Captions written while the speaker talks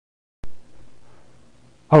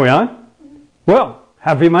Are we on? Well,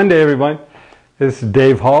 happy Monday, everyone. This is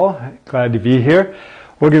Dave Hall. Glad to be here.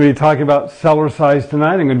 We're going to be talking about Cellercise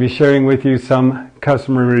tonight. I'm going to be sharing with you some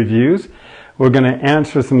customer reviews. We're going to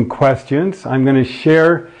answer some questions. I'm going to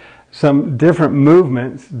share some different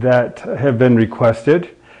movements that have been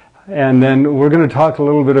requested. And then we're going to talk a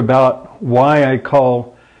little bit about why I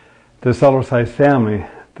call the Cellercise family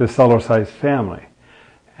the Cellercise family.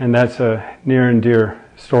 And that's a near and dear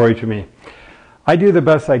story to me. I do the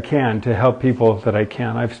best I can to help people that I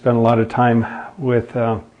can. I've spent a lot of time with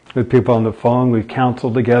people on the phone. We've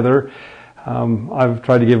counseled together. I've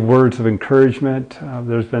tried to give words of encouragement.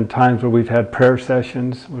 There's been times where we've had prayer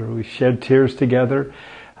sessions, where we've shed tears together,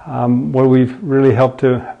 where we've really helped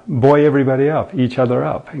to buoy everybody up, each other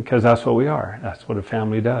up, because that's what we are. That's what a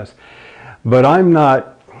family does. But I'm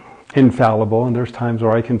not infallible, and there's times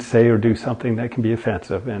where I can say or do something that can be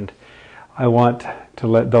offensive, and I want to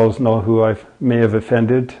let those know who I may have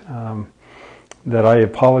offended, that I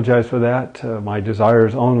apologize for that. My desire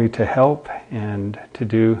is only to help and to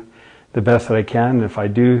do the best that I can. And if I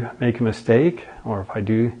do make a mistake, or if I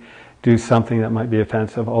do something that might be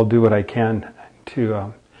offensive, I'll do what I can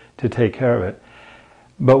to take care of it.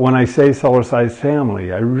 But when I say Cellercise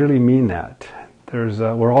family, I really mean that.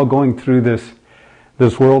 We're all going through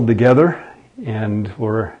this world together, and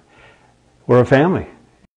we're a family.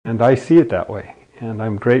 And I see it that way. And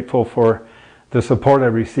I'm grateful for the support I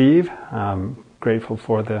receive. I'm grateful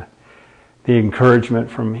for the encouragement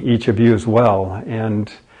from each of you as well.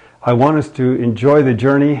 And I want us to enjoy the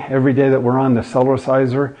journey every day that we're on the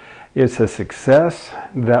Cellerciser. It's a success.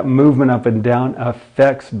 That movement up and down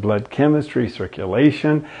affects blood chemistry,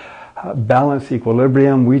 circulation, balance,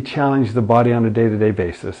 equilibrium. We challenge the body on a day-to-day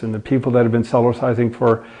basis. And the people that have been Cellercising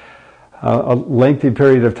for a lengthy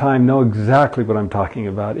period of time know exactly what I'm talking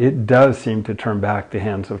about. It does seem to turn back the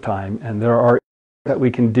hands of time, and there are that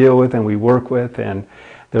we can deal with and we work with, and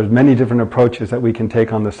there's many different approaches that we can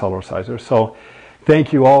take on the Cellerciser. So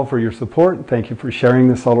thank you all for your support. Thank you for sharing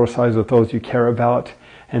the Cellerciser with those you care about,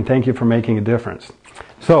 and thank you for making a difference.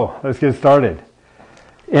 So let's get started.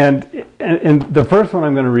 And the first one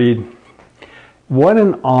I'm going to read. What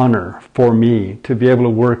an honor for me to be able to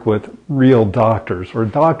work with real doctors, or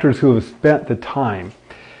doctors who have spent the time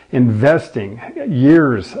investing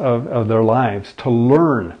years of their lives to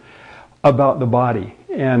learn about the body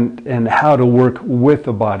and how to work with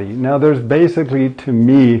the body. Now there's basically, to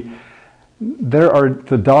me, there are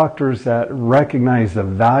the doctors that recognize the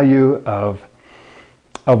value of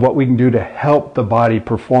what we can do to help the body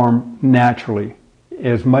perform naturally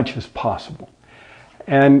as much as possible.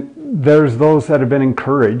 And there's those that have been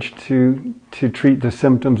encouraged to treat the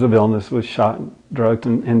symptoms of illness with shot drugs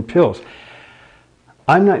and pills.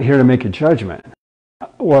 I'm not here to make a judgment.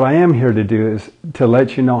 What I am here to do is to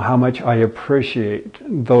let you know how much I appreciate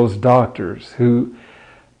those doctors who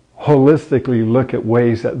holistically look at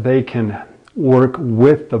ways that they can work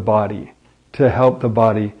with the body to help the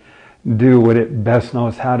body do what it best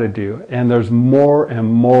knows how to do. And there's more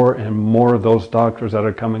and more and more of those doctors that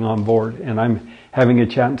are coming on board, and I'm having a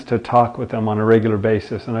chance to talk with them on a regular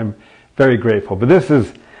basis, and I'm very grateful. But this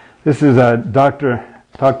is Dr.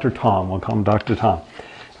 Tom. We'll call him Dr. Tom.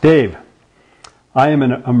 Dave, I am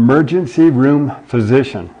an emergency room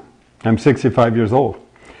physician. I'm 65 years old.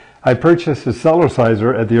 I purchased a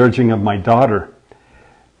Cellerciser at the urging of my daughter,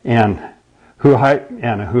 Anna, who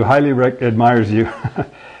highly admires you,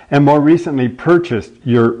 and more recently purchased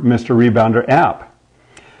your Mr. Rebounder app.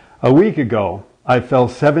 A week ago, I fell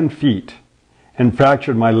 7 feet and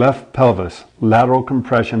fractured my left pelvis, lateral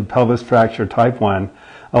compression pelvis fracture type 1,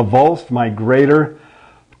 avulsed my greater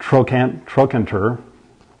trochanter,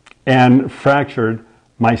 and fractured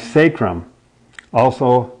my sacrum,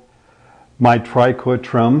 also my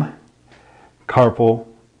triquetrum carpal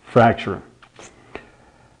fracture.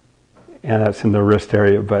 And that's in the wrist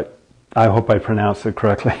area, but I hope I pronounced it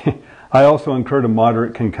correctly. I also incurred a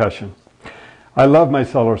moderate concussion. I love my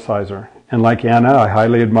Cellerciser, and like Anna, I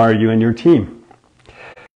highly admire you and your team.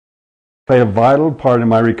 Play a vital part in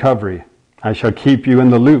my recovery. I shall keep you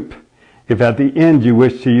in the loop. If at the end you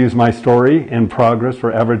wish to use my story and progress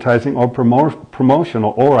for advertising or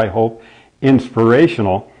promotional, or I hope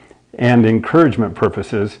inspirational and encouragement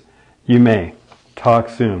purposes, you may. Talk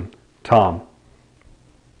soon. Tom.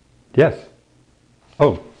 Yes.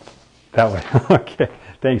 Oh, that way. Okay.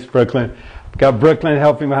 Thanks, Brooklyn. We've got Brooklyn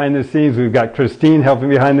helping behind the scenes. We've got Christine helping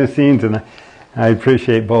behind the scenes, and I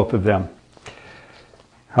appreciate both of them.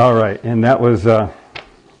 All right, and that was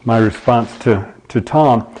my response to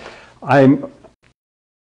Tom. I'm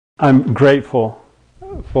grateful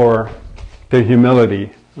for the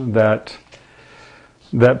humility that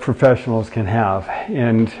that professionals can have,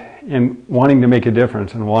 and in wanting to make a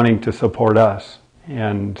difference and wanting to support us.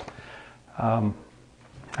 And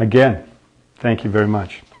again, thank you very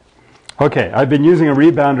much. Okay, I've been using a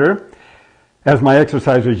rebounder as my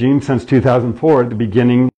exercise regime since 2004 at the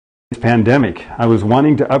beginning of this pandemic. I was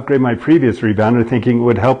wanting to upgrade my previous rebounder, thinking it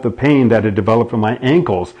would help the pain that had developed in my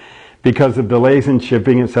ankles because of delays in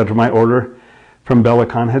shipping, etc. My order from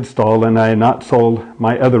Bellicon had stalled, and I had not sold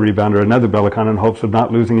my other rebounder, another Bellicon, in hopes of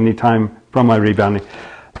not losing any time from my rebounding.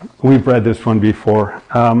 We've read this one before,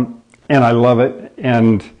 and I love it.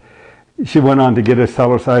 And she went on to get a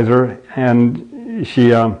Cellerciser, and she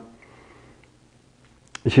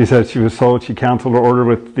said she was sold. She canceled her order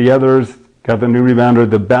with the others, got the new rebounder,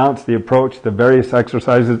 the bounce, the approach, the various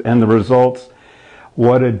exercises, and the results.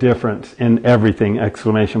 What a difference in everything!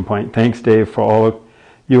 Exclamation point. Thanks, Dave, for all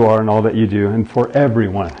you are and all that you do, and for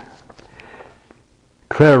everyone.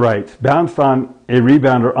 Claire writes, bounced on a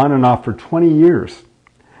rebounder on and off for 20 years,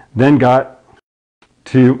 then got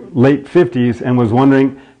to late 50s and was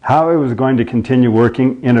wondering how I was going to continue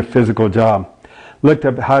working in a physical job. Looked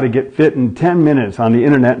up how to get fit in 10 minutes on the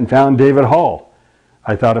internet and found David Hall.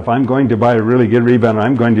 I thought, if I'm going to buy a really good rebounder,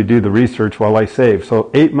 I'm going to do the research while I save. So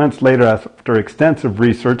 8 months later, after extensive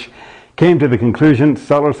research, came to the conclusion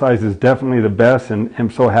Cellercise is definitely the best, and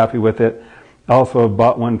am so happy with it. Also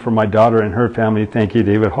bought one for my daughter and her family. Thank you,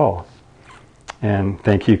 David Hall. And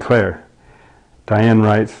thank you, Claire. Diane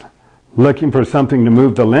writes, looking for something to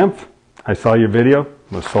move the lymph? I saw your video,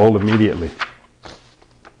 was sold immediately.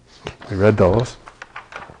 We read those.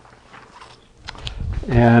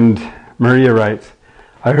 And Maria writes,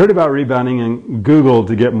 I heard about rebounding and Googled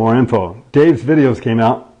to get more info. Dave's videos came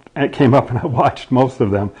up and I watched most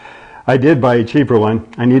of them. I did buy a cheaper one.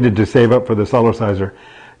 I needed to save up for the Cellerciser.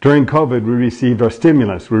 During COVID, we received our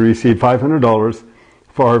stimulus. We received $500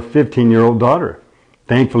 for our 15-year-old daughter.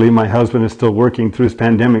 Thankfully, my husband is still working through this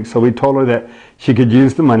pandemic, so we told her that she could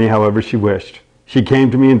use the money however she wished. She came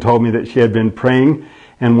to me and told me that she had been praying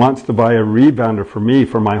and wants to buy a rebounder for me,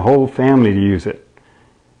 for my whole family to use it.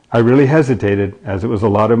 I really hesitated, as it was a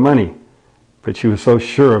lot of money, but she was so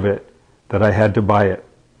sure of it that I had to buy it.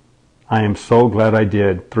 I am so glad I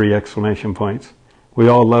did, 3 exclamation points. We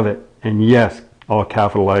all love it, and yes, all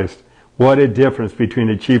capitalized. What a difference between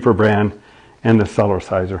a cheaper brand and the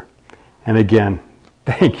Cellerciser. And again,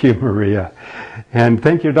 thank you, Maria. And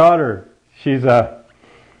thank your daughter. She's a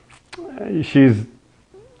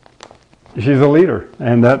leader,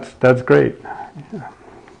 and that's great.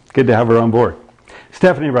 Good to have her on board.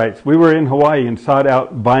 Stephanie writes, we were in Hawaii and sought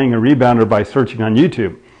out buying a rebounder by searching on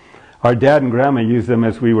YouTube. Our dad and grandma used them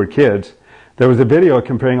as we were kids. There was a video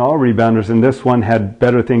comparing all rebounders, and this one had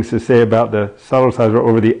better things to say about the Cellerciser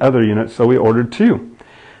over the other units, so we ordered 2.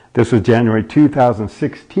 This was January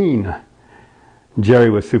 2016. Jerry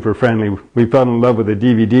was super friendly. We fell in love with the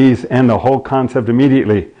DVDs and the whole concept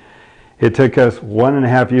immediately. It took us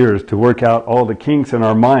 1.5 years to work out all the kinks in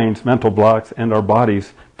our minds, mental blocks, and our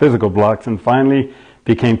bodies, physical blocks, and finally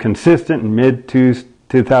became consistent in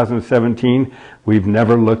mid-2017. We've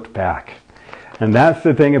never looked back. And that's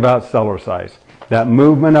the thing about Cellercise. That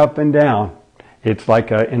movement up and down, it's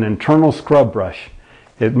like an internal scrub brush.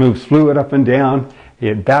 It moves fluid up and down.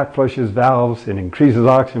 It back flushes valves. It increases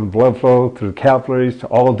oxygen blood flow through capillaries to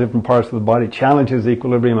all different parts of the body, challenges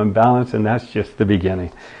equilibrium and balance, and that's just the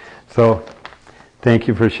beginning. So thank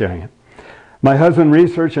you for sharing it. My husband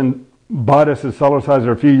researched and bought us a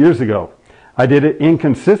Cellerciser a few years ago. I did it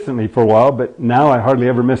inconsistently for a while, but now I hardly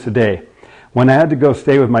ever miss a day. When I had to go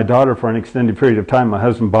stay with my daughter for an extended period of time, my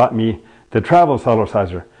husband bought me the travel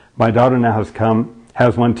Cellerciser. My daughter now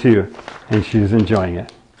has one too, and she's enjoying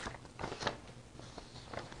it.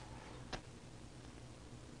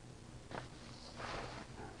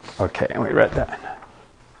 Okay, and we read that.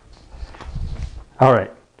 All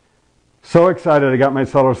right. So excited I got my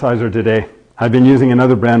Cellerciser today. I've been using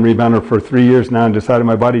another brand rebounder for 3 years now and decided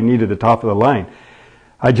my body needed the top of the line.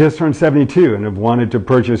 I just turned 72 and have wanted to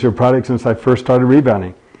purchase your product since I first started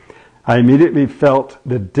rebounding. I immediately felt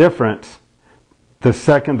the difference the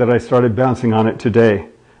second that I started bouncing on it today.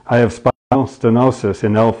 I have spinal stenosis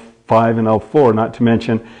in L5 and L4, not to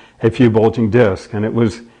mention a few bulging discs. And it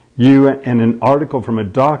was you and an article from a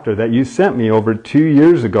doctor that you sent me over 2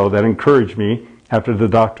 years ago that encouraged me, after the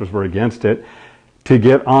doctors were against it, to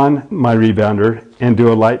get on my rebounder and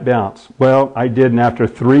do a light bounce. Well, I did, and after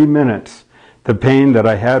 3 minutes, the pain that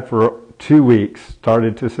I had for 2 weeks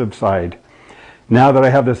started to subside. Now that I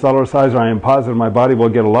have the Cellerciser, I am positive my body will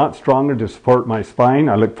get a lot stronger to support my spine.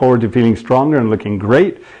 I look forward to feeling stronger and looking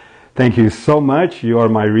great. Thank you so much. You are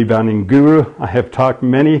my rebounding guru. I have talked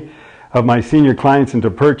many of my senior clients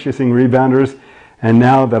into purchasing rebounders, And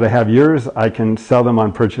now that I have yours, I can sell them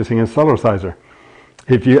on purchasing a Cellerciser.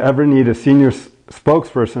 If you ever need a senior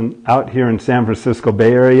spokesperson out here in San Francisco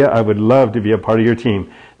Bay Area, I would love to be a part of your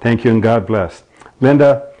team. Thank you and God bless.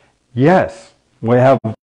 Linda, yes, we have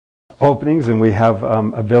openings and we have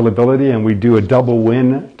availability, and we do a double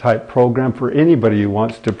win type program for anybody who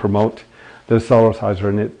wants to promote the Cellerciser,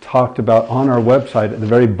 and it's talked about on our website at the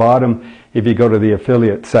very bottom if you go to the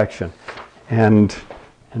affiliate section. And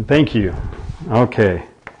thank you. Okay.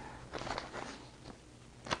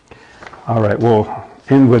 All right, we'll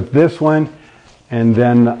end with this one, and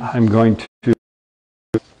then I'm going to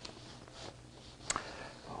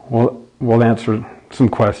we'll answer some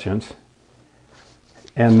questions,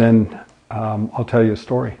 and then I'll tell you a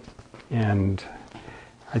story, and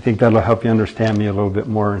I think that'll help you understand me a little bit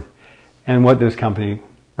more and what this company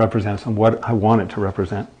represents and what I want it to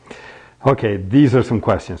represent. Okay, these are some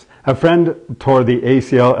questions. A friend tore the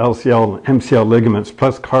ACL, LCL, MCL ligaments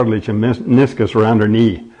plus cartilage and meniscus around her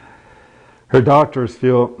knee. Her doctors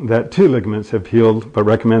feel that 2 ligaments have healed but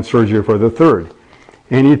recommend surgery for the 3rd.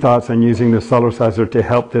 Any thoughts on using the Cellerciser to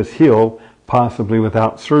help this heal, possibly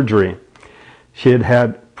without surgery? She had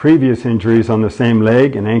had previous injuries on the same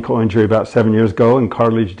leg, an ankle injury about 7 years ago, and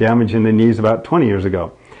cartilage damage in the knees about 20 years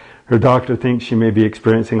ago. Her doctor thinks she may be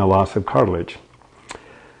experiencing a loss of cartilage.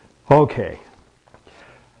 Okay.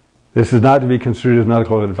 This is not to be construed as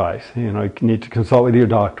medical advice. You know, you need to consult with your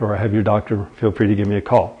doctor or have your doctor feel free to give me a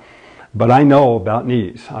call. But I know about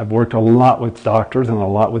knees. I've worked a lot with doctors and a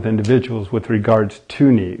lot with individuals with regards to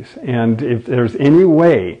knees. And if there's any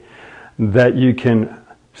way that you can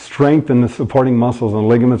strengthen the supporting muscles and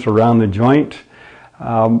ligaments around the joint,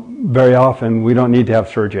 very often we don't need to have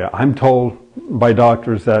surgery. I'm told by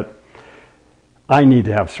doctors that I need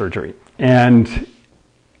to have surgery. And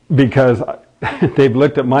because they've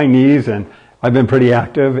looked at my knees and I've been pretty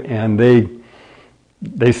active, and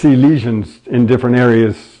they see lesions in different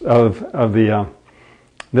areas of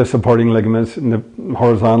the supporting ligaments,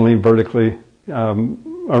 horizontally, vertically,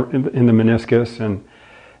 or in the meniscus,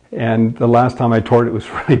 and the last time I tore it, it was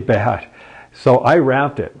really bad. So I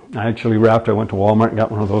wrapped it. I actually wrapped it. I went to Walmart and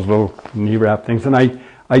got one of those little knee wrap things, and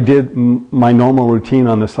I did my normal routine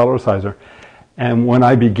on the Cellerciser. And when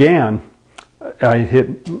I began,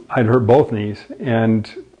 I'd hurt both knees, and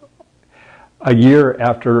a year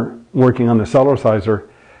after working on the Cellerciser,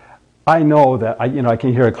 I know that I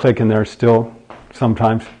can hear a click in there still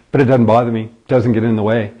sometimes, but it doesn't bother me. It doesn't get in the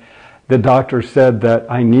way. The doctor said that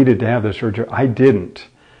I needed to have the surgery. I didn't.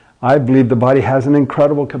 I believe the body has an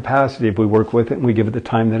incredible capacity if we work with it and we give it the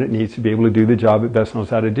time that it needs to be able to do the job it best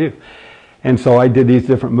knows how to do. And so I did these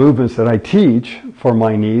different movements that I teach for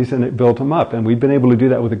my knees, and it built them up. And we've been able to do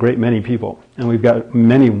that with a great many people. And we've got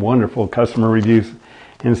many wonderful customer reviews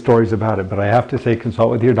and stories about it. But I have to say, consult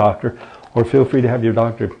with your doctor, or feel free to have your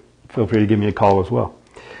doctor, feel free to give me a call as well.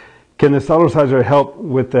 Can the Cellerciser help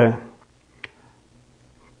with the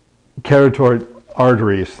carotid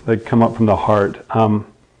arteries that come up from the heart,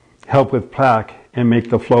 help with plaque and make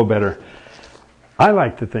the flow better? I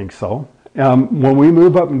like to think so. When we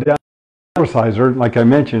move up and down the Cellerciser, like I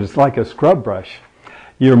mentioned, it's like a scrub brush.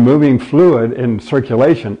 You're moving fluid in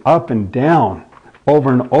circulation up and down,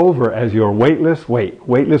 over and over as your weightless weight.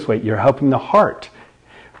 You're helping the heart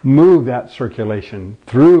move that circulation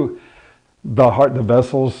through the heart, the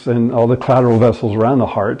vessels, and all the collateral vessels around the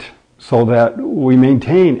heart, so that we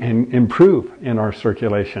maintain and improve in our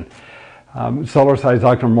circulation. Cellercise,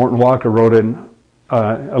 Dr. Morton Walker wrote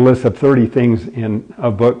a list of 30 things in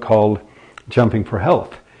a book called Jumping for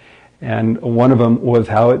Health. And one of them was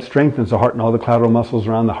how it strengthens the heart and all the collateral muscles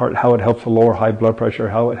around the heart, how it helps to lower high blood pressure,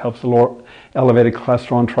 how it helps to lower elevated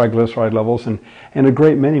cholesterol and triglyceride levels, and a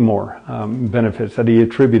great many more benefits that he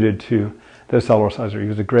attributed to the Cellerciser. He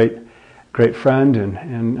was a great friend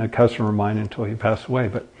and a customer of mine until he passed away.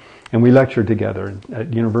 And we lectured together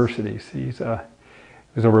at universities. He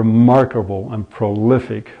was a remarkable and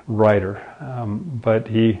prolific writer, but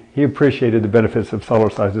he appreciated the benefits of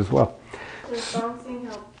Cellercise as well. Does bouncing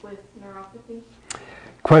help with neuropathy?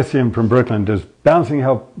 Question from Brooklyn: does bouncing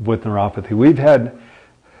help with neuropathy? We've had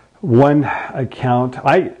one account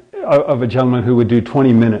of a gentleman who would do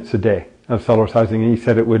 20 minutes a day of Cellercising, and he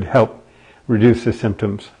said it would help reduce the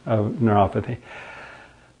symptoms of neuropathy.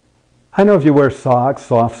 I know if you wear socks,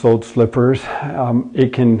 soft-soled slippers,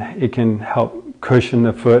 it can help cushion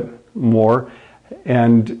the foot more,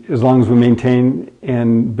 and as long as we maintain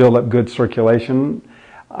and build up good circulation,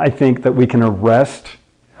 I think that we can arrest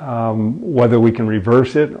whether we can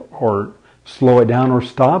reverse it or slow it down or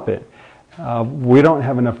stop it. We don't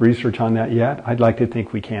have enough research on that yet. I'd like to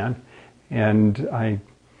think we can, and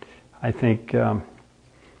I think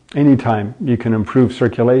anytime you can improve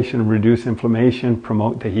circulation, reduce inflammation,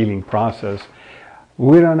 promote the healing process,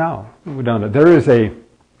 we don't know. We don't know.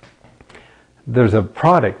 There's a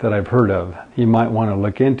product that I've heard of you might want to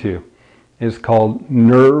look into. It's called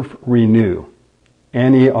Nerve Renew.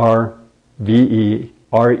 Nerverenew.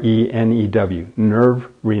 Nerve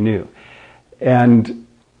Renew. And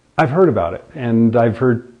I've heard about it, and I've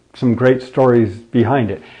heard some great stories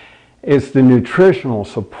behind it. It's the nutritional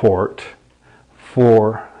support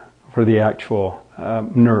for the actual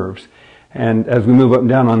nerves. And as we move up and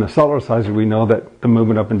down on the Cellerciser, we know that the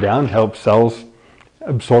movement up and down helps cells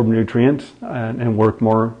absorb nutrients and work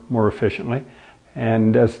more efficiently.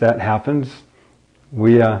 And as that happens,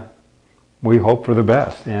 we hope for the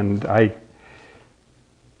best. And I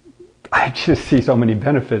just see so many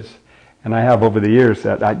benefits, and I have over the years,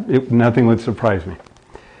 that nothing would surprise me.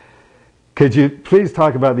 Could you please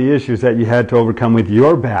talk about the issues that you had to overcome with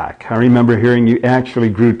your back? I remember hearing you actually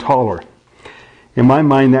grew taller. In my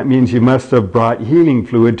mind, that means you must have brought healing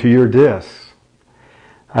fluid to your discs.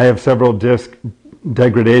 I have several disc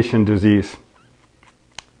degradation disease,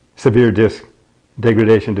 severe disc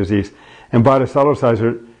degradation disease, and bought a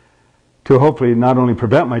Cellerciser to hopefully not only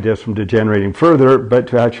prevent my discs from degenerating further, but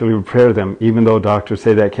to actually repair them, even though doctors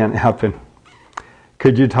say that can't happen.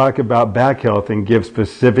 Could you talk about back health and give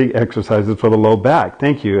specific exercises for the low back?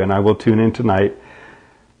 Thank you, and I will tune in tonight.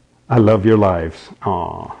 I love your lives.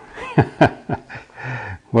 Aww.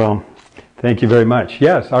 Well, thank you very much.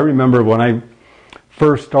 Yes, I remember when I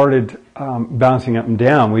first started bouncing up and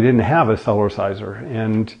down, we didn't have a Cellerciser,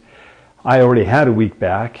 and I already had a weak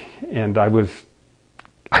back, and I would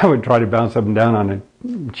try to bounce up and down on a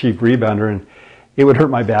cheap rebounder, and it would hurt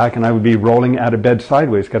my back, and I would be rolling out of bed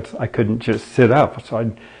sideways because I couldn't just sit up. So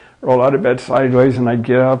I'd roll out of bed sideways, and I'd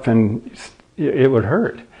get up, and it would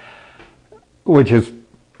hurt, which is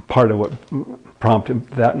part of what prompted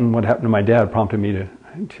that, and what happened to my dad prompted me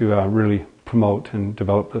to really promote and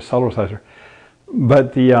develop the Cellerciser.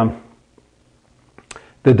 But the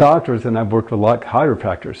doctors, and I've worked with a lot of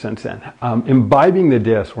chiropractors since then, imbibing the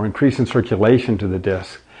disc or increasing circulation to the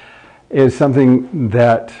disc is something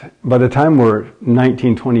that by the time we're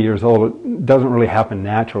 19, 20 years old, it doesn't really happen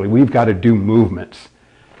naturally. We've got to do movements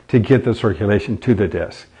to get the circulation to the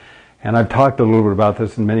disc. And I've talked a little bit about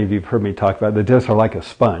this, and many of you have heard me talk about it. The discs are like a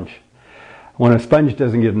sponge. When a sponge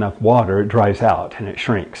doesn't get enough water, it dries out and it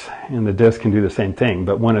shrinks. And the disc can do the same thing.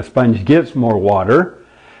 But when a sponge gets more water,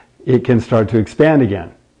 it can start to expand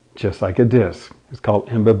again, just like a disc. It's called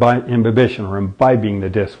imbibition, or imbibing the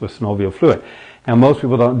disc with synovial fluid. And most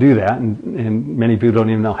people don't do that, and many people don't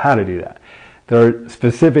even know how to do that. There are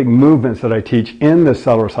specific movements that I teach in the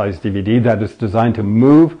Cellercise DVD that is designed to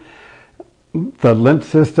move the lymph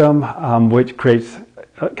system, which creates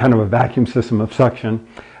kind of a vacuum system of suction,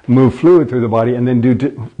 move fluid through the body, and then do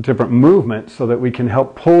different movements so that we can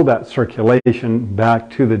help pull that circulation back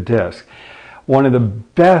to the disc. One of the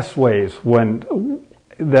best ways and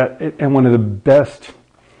one of the best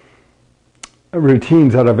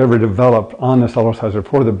routines that I've ever developed on the Cellerciser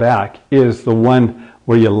for the back is the one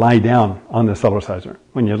where you lie down on the Cellerciser.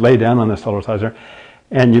 When you lay down on the Cellerciser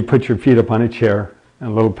and you put your feet up on a chair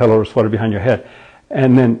and a little pillow or sweater behind your head,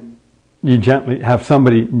 and then you gently have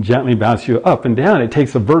somebody gently bounce you up and down. It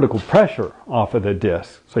takes the vertical pressure off of the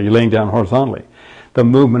disc, so you're laying down horizontally. The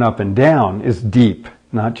movement up and down is deep,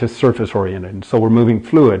 not just surface oriented, and so we're moving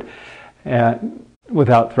fluid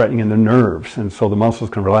without threatening the nerves, and so the muscles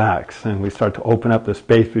can relax, and we start to open up the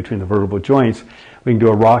space between the vertebral joints. We can do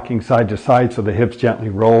a rocking side to side so the hips gently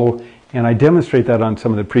roll, and I demonstrate that on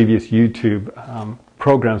some of the previous YouTube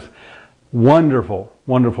programs. Wonderful,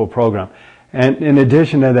 wonderful program. And in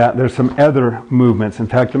addition to that, there's some other movements. In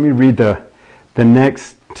fact, let me read the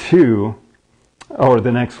next two, or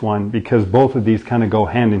the next one, because both of these kind of go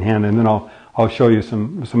hand in hand, and then I'll show you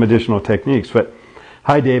some additional techniques. But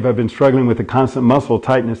hi Dave, I've been struggling with a constant muscle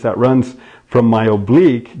tightness that runs from my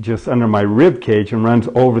oblique just under my rib cage and runs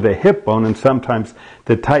over the hip bone, and sometimes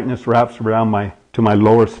the tightness wraps around to my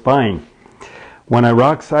lower spine. When I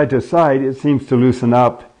rock side to side, it seems to loosen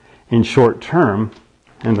up in short term,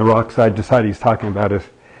 and the rock side to side he's talking about is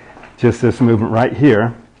just this movement right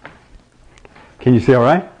here. Can you see all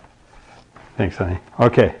right? Thanks, honey.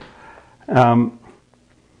 Okay.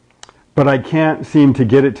 But I can't seem to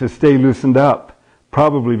get it to stay loosened up,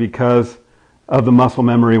 probably because of the muscle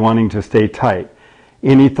memory wanting to stay tight.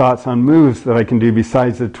 Any thoughts on moves that I can do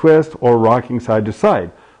besides the twist or rocking side to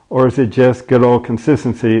side? Or is it just good old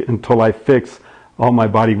consistency until I fix all my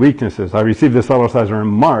body weaknesses? I received the Cellerciser in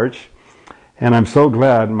March, and I'm so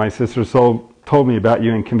glad my sister told me about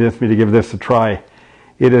you and convinced me to give this a try.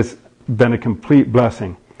 It has been a complete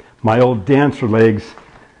blessing. My old dancer legs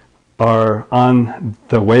are on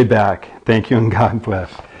the way back. Thank you and God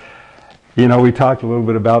bless. You know, we talked a little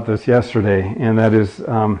bit about this yesterday, and that is,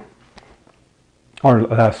 or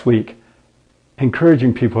last week,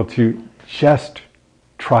 encouraging people to just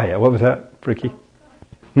try it. What was that, Ricky?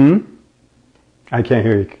 I can't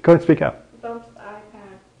hear you. Go ahead, speak up. Bumped the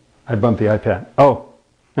iPad. I bumped the iPad. Oh.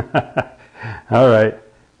 All right.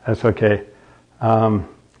 That's okay.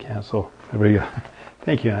 Cancel. There we go.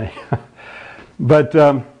 Thank you, honey. But,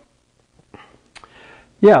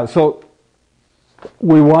 yeah, so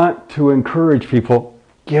we want to encourage people,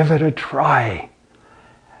 give it a try.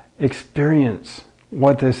 Experience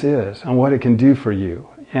what this is and what it can do for you.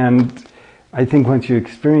 And I think once you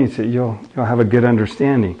experience it, you'll have a good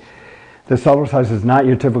understanding. The Cellercise is not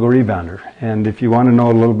your typical rebounder. And if you want to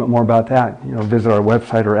know a little bit more about that, visit our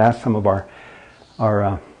website or ask some of our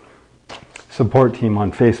support team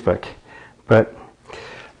on Facebook. But,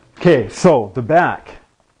 okay, so the back.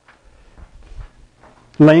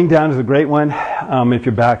 Laying down is a great one if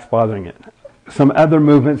your back's bothering it. Some other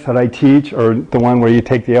movements that I teach are the one where you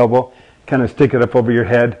take the elbow, kind of stick it up over your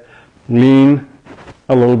head, lean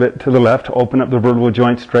a little bit to the left, open up the vertebral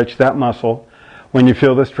joint, stretch that muscle. When you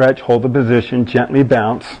feel the stretch, hold the position, gently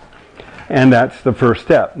bounce, and that's the first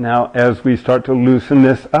step. Now, as we start to loosen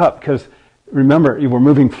this up, because remember, we're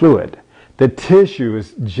moving fluid, the tissue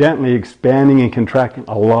is gently expanding and contracting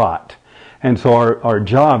a lot. And so our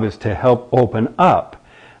job is to help open up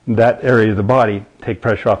that area of the body, take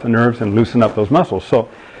pressure off the nerves, and loosen up those muscles. So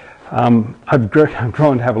I've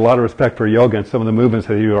grown to have a lot of respect for yoga, and some of the movements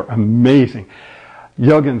that you are amazing.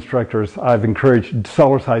 Yoga instructors, I've encouraged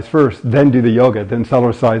Cellercise first, then do the yoga, then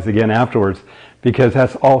Cellercise again afterwards, because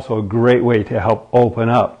that's also a great way to help open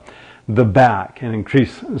up the back and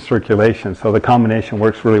increase circulation. So the combination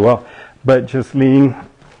works really well. But just leaning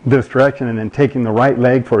this direction and then taking the right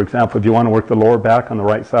leg, for example, if you want to work the lower back on the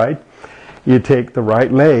right side, you take the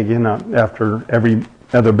right leg, after every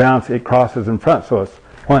other bounce, it crosses in front. So it's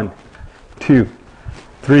 1, 2,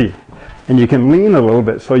 3. And you can lean a little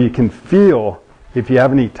bit so you can feel, if you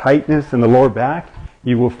have any tightness in the lower back,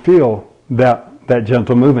 you will feel that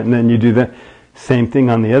gentle movement. And then you do the same thing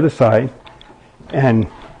on the other side. And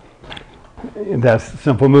that's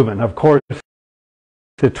simple movement. Of course,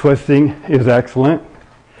 the twisting is excellent.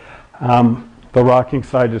 The rocking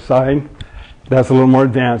side to side, that's a little more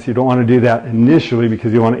advanced. You don't want to do that initially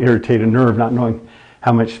because you want to irritate a nerve, not knowing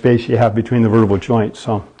how much space you have between the vertebral joints.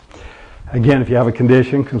 So again, if you have a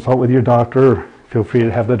condition, consult with your doctor, or feel free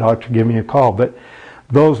to have the doctor give me a call. But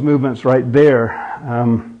those movements right there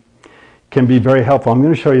can be very helpful. I'm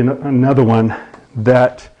going to show you another one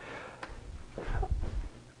that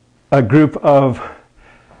a group of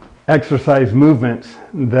exercise movements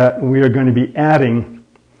that we are going to be adding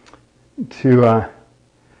to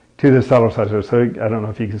the Cellerciser. So I don't know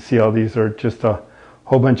if you can see all these are just a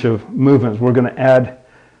whole bunch of movements we're going to add.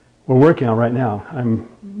 We're working on right now. I'm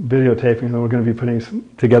videotaping, and we're going to be putting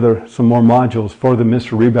together some more modules for the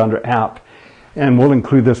Mr. Rebounder app, and we'll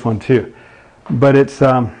include this one too. But it's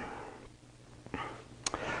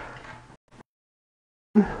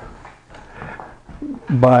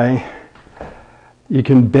you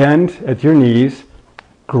can bend at your knees,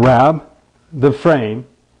 grab the frame.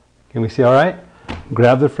 Can we see all right?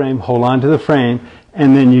 Grab the frame, hold on to the frame,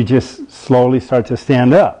 and then you just slowly start to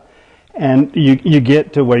stand up. And you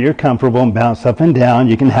get to where you're comfortable and bounce up and down.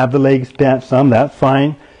 You can have the legs bent some, that's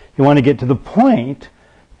fine. You want to get to the point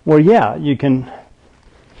where, yeah, you can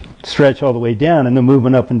stretch all the way down and the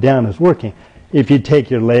movement up and down is working. If you take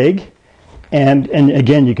your leg, and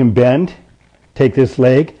again you can bend, take this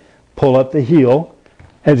leg, pull up the heel,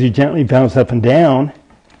 as you gently bounce up and down,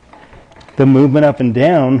 the movement up and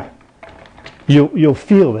down, you'll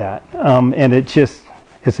feel that. And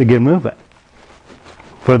it's a good movement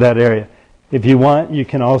for that area. If you want, you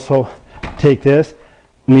can also take this,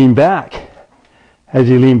 lean back. As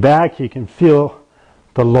you lean back, you can feel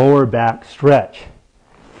the lower back stretch.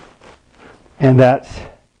 And that's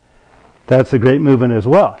a great movement as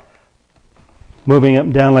well. Moving up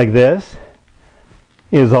and down like this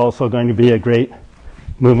is also going to be a great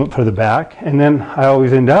movement for the back. And then I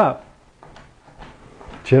always end up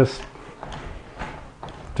just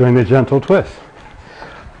doing the gentle twist.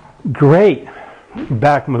 Great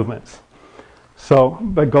back movements. So,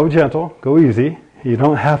 but go gentle, go easy. You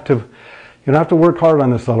don't have to work hard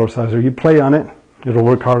on the Cellerciser. You play on it, it'll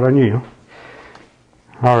work hard on you.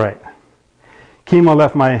 All right. Chemo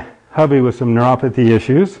left my hubby with some neuropathy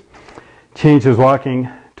issues. Changed his walking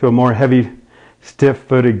to a more heavy,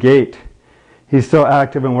 stiff-footed gait. He's still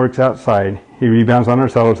active and works outside. He rebounds on our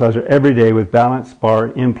Cellerciser every day with balance bar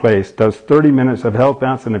in place. Does 30 minutes of health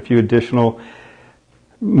bounce and a few additional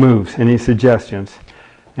moves, any suggestions.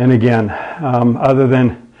 And again, other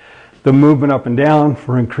than the movement up and down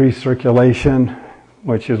for increased circulation,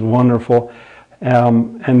 which is wonderful,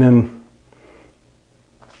 and then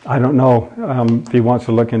I don't know if he wants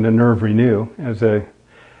to look into Nerve Renew as a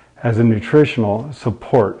nutritional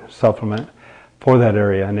support supplement for that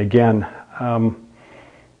area. And again, I'm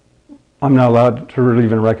not allowed to really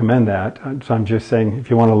even recommend that, so I'm just saying if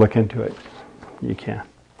you want to look into it, you can.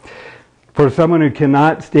 For someone who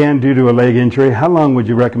cannot stand due to a leg injury, how long would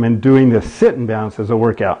you recommend doing the sit and bounce as a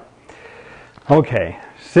workout? Okay,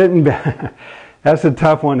 sit and bounce. That's a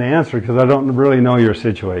tough one to answer because I don't really know your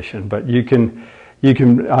situation, but you can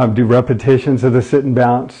do repetitions of the sit and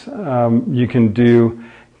bounce. You can do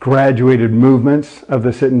graduated movements of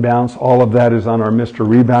the sit and bounce. All of that is on our Mr.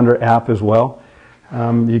 Rebounder app as well.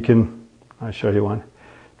 I'll show you one.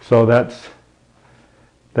 So that's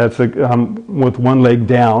with one leg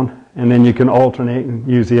down, and then you can alternate and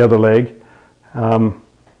use the other leg.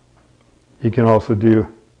 You can also do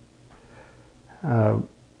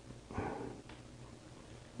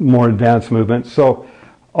more advanced movements. So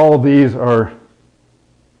all these are,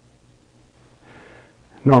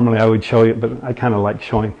 normally I would show you, but I kind of like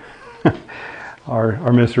showing our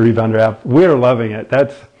Mr. Rebounder app. We're loving it.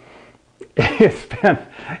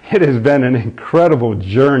 It has been an incredible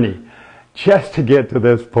journey just to get to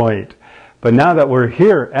this point. But now that we're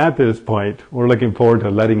here at this point, we're looking forward to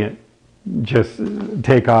letting it just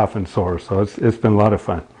take off and soar. So it's been a lot of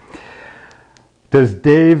fun. Does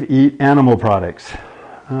Dave eat animal products?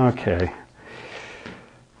 Okay.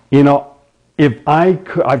 You know,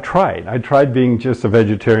 I've tried being just a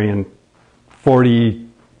vegetarian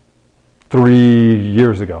 43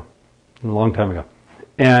 years ago, a long time ago.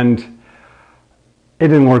 And it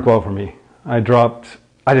didn't work well for me. I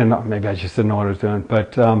didn't know, maybe I just didn't know what I was doing,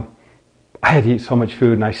 but I had to eat so much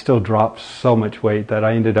food and I still dropped so much weight that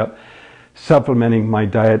I ended up supplementing my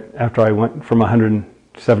diet after I went from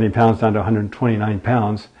 170 pounds down to 129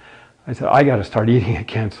 pounds. I said, I got to start eating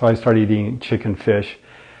again. So I started eating chicken, fish.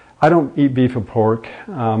 I don't eat beef or pork.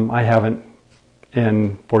 I haven't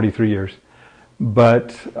in 43 years.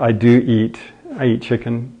 But I eat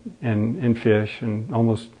chicken and fish and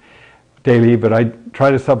almost daily, but I try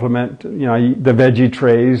to supplement, I eat the veggie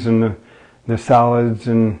trays and the salads,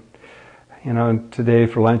 and today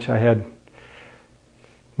for lunch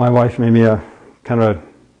my wife made me a kind of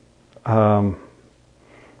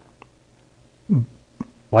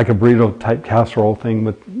like a burrito type casserole thing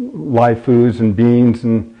with live foods and beans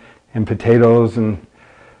and potatoes, and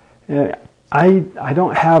I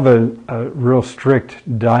don't have a real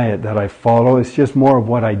strict diet that I follow. It's just more of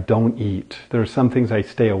what I don't eat. There are some things I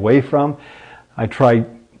stay away from. I try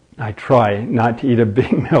not to eat a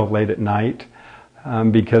big meal late at night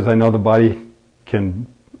because I know the body can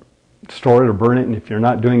store it or burn it, and if you're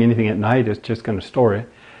not doing anything at night, it's just going to store it.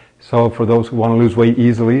 So for those who want to lose weight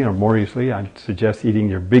easily or more easily, I'd suggest eating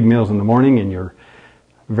your big meals in the morning and your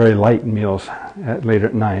very light meals late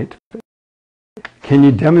at night. Can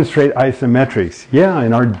you demonstrate isometrics? Yeah,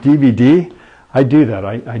 in our DVD, I do that.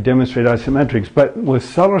 I demonstrate isometrics. But with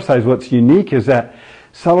Cellercise, what's unique is that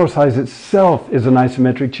Cellercise itself is an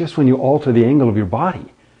isometric just when you alter the angle of your body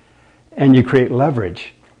and you create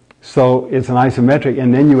leverage. So it's an isometric,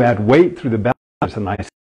 and then you add weight through the balance. It's an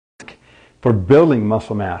isometric for building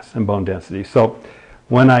muscle mass and bone density. So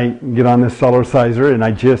when I get on this Cellerciser and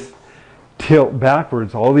I just tilt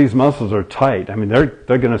backwards, all these muscles are tight. I mean, they're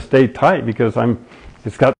going to stay tight because I want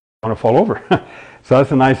to fall over. So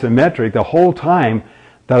that's an isometric the whole time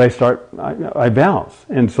that I bounce.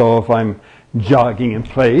 And so if I'm jogging in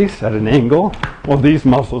place at an angle, well, these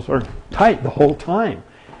muscles are tight the whole time.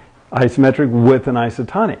 Isometric with an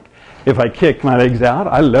isotonic. If I kick my legs out,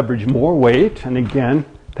 I leverage more weight, and again,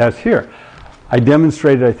 that's here. I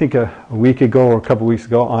demonstrated, I think a week ago or a couple weeks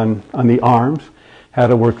ago on the arms, how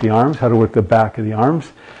to work the arms, how to work the back of the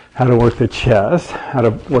arms, how to work the chest, how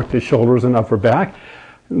to work the shoulders and upper back.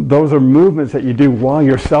 Those are movements that you do while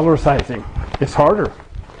you're Cellercising. It's harder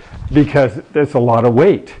because it's a lot of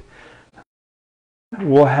weight.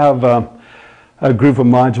 We'll have a group of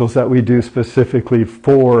modules that we do specifically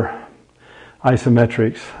for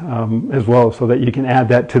isometrics as well, so that you can add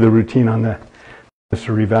that to the routine on the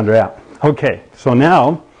Mr. Rebounder app. Okay, so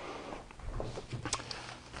now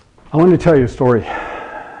I want to tell you a story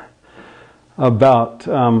about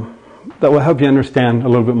that will help you understand a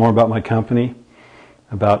little bit more about my company,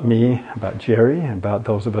 about me, about Jerry, and about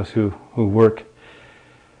those of us who work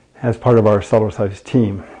as part of our Cellercise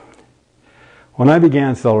team. When I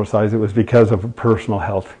began Cellercise, it was because of a personal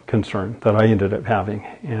health concern that I ended up having.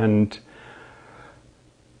 And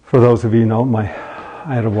for those of you who know,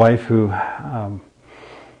 I had a wife who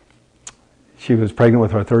She was pregnant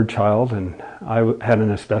with our third child, and I had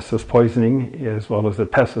an asbestos poisoning as well as a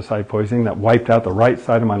pesticide poisoning that wiped out the right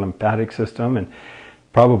side of my lymphatic system, and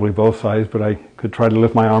probably both sides, but I could try to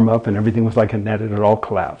lift my arm up and everything was like a net. It all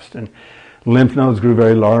collapsed. And lymph nodes grew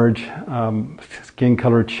very large, skin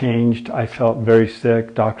color changed, I felt very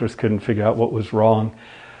sick, doctors couldn't figure out what was wrong.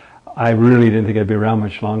 I really didn't think I'd be around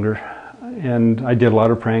much longer, and I did a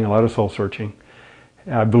lot of praying, a lot of soul searching.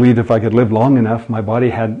 I believed if I could live long enough, my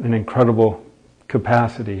body had an incredible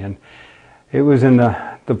capacity, and it was in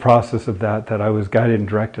the process of that I was guided and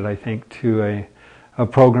directed, I think, to a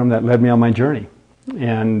program that led me on my journey.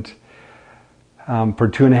 And for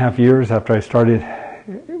 2.5 years after I started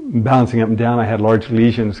bouncing up and down, I had large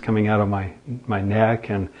lesions coming out of my neck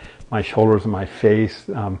and my shoulders and my face,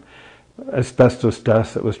 asbestos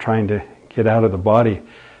dust that was trying to get out of the body,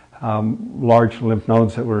 large lymph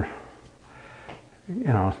nodes that were, you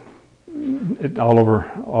know, all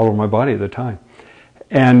over my body at the time.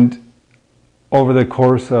 And over the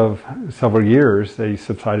course of several years, they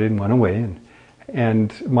subsided and went away,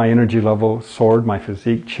 and my energy level soared, my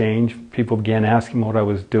physique changed, people began asking what I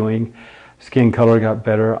was doing, skin color got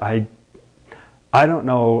better. I don't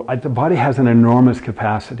know, the body has an enormous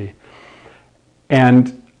capacity.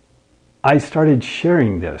 And I started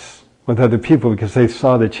sharing this with other people because they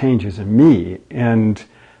saw the changes in me. And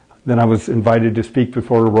then I was invited to speak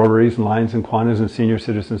before Rotaries and Lions and Kiwanis and senior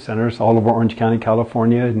citizen centers all over Orange County,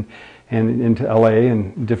 California, and into LA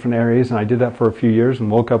and different areas. And I did that for a few years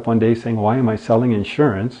and woke up one day saying, why am I selling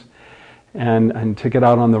insurance? And took it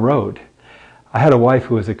out on the road. I had a wife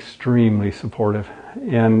who was extremely supportive,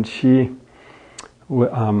 and she,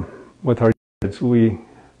 with our kids, we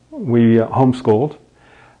homeschooled.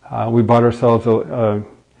 We bought ourselves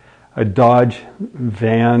a Dodge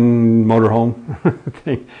van motorhome.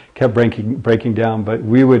 Thing kept breaking down, but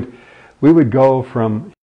we would go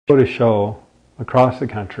from show to show across the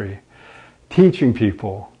country, teaching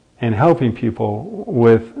people and helping people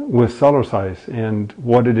with Cellercise and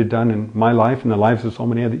what it had done in my life and the lives of so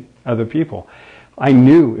many other people. I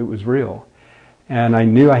knew it was real, and I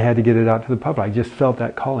knew I had to get it out to the public. I just felt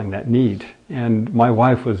that calling, that need, and my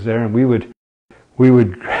wife was there, and we would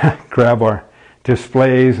grab our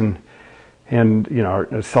displays and you know, our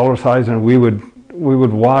Cellerciser, and we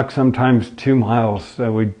would walk sometimes 2 miles.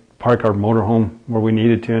 We'd park our motorhome where we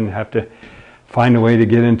needed to and have to find a way to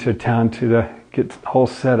get into town to get the whole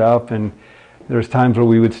set up. And there's times where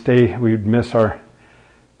we'd miss our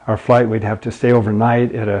flight. We'd have to stay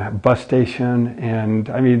overnight at a bus station, and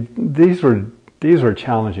I mean, these were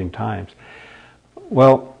challenging times.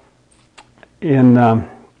 Well,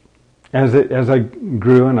 as I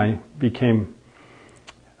grew and I became,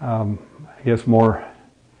 I guess, more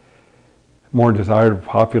desired,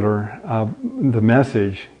 popular, the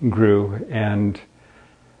message grew. And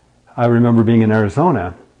I remember being in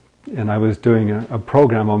Arizona, and I was doing a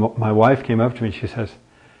program. My wife came up to me and she says,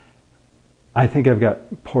 I think I've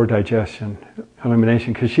got poor digestion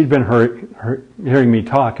elimination, because she'd been hearing me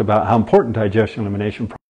talk about how important digestion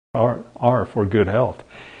elimination are for good health.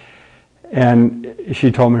 And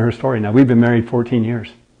she told me her story. Now, we've been married 14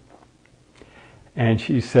 years. And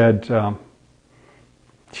she said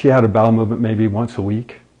she had a bowel movement maybe once a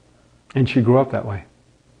week, and she grew up that way.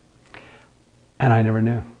 And I never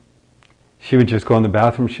knew. She would just go in the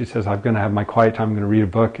bathroom. She says, I'm going to have my quiet time. I'm going to read a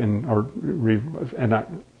book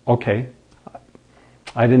okay.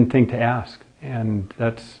 I didn't think to ask, and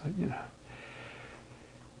that's, you know,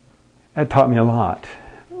 that taught me a lot.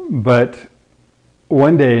 But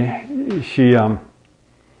one day she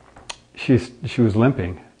was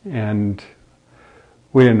limping, and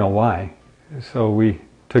we didn't know why. So we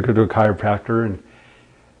took her to a chiropractor, and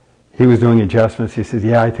he was doing adjustments. He said,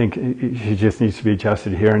 yeah, I think she just needs to be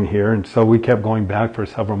adjusted here and here. And so we kept going back for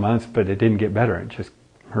several months, but it didn't get better.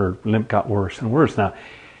 Her limp got worse and worse. Now,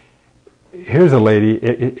 here's a lady,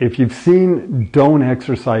 if you've seen Don't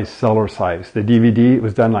Exercise Cellercise, the DVD, it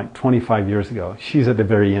was done like 25 years ago. She's at the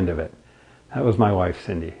very end of it. That was my wife,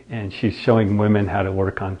 Cindy, and she's showing women how to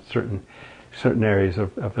work on certain areas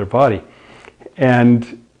of their body.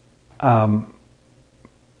 And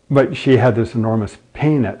but she had this enormous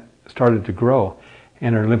pain that started to grow,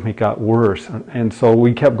 and her lymph got worse. And so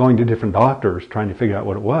we kept going to different doctors trying to figure out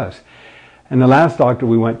what it was. And the last doctor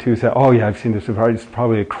we went to said, oh yeah, I've seen this before. It's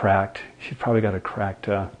probably she's probably got a cracked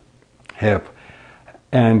hip.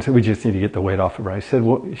 And so we just need to get the weight off of her. I said,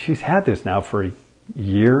 well, she's had this now for a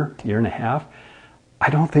year and a half. I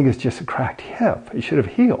don't think it's just a cracked hip. It should have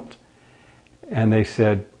healed. And they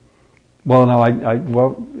said, well, no,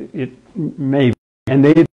 well, it may. And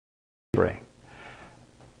they did X-ray.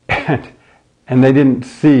 And they didn't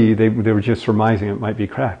see, they were just surmising it might be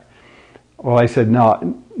cracked. Well, I said,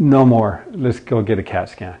 no, no more. Let's go get a CAT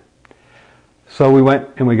scan. So we went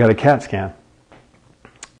and we got a CAT scan.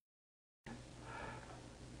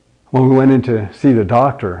 When we went in to see the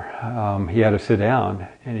doctor, he had to sit down,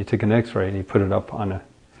 and he took an x-ray and he put it up on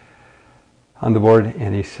the board,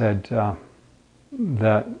 and he said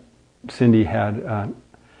that Cindy had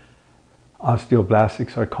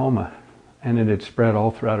osteoblastic sarcoma, and it had spread all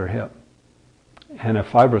throughout her hip, and a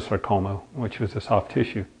fibrosarcoma, which was a soft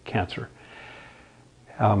tissue cancer,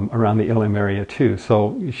 around the ilium area too.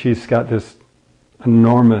 So she's got this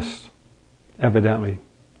enormous, evidently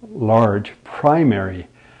large primary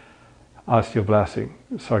osteoblastic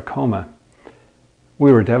sarcoma.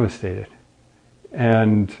 We were devastated,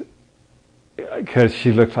 and because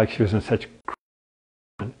she looked like she was in such.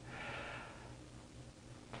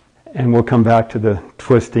 And we'll come back to the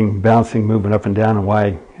twisting, bouncing, moving up and down, and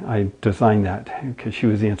why I designed that, because she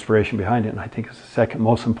was the inspiration behind it, and I think it's the second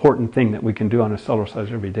most important thing that we can do on a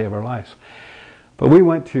Cellerciser every day of our lives. But we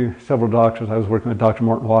went to several doctors. I was working with Dr.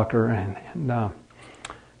 Morton Walker and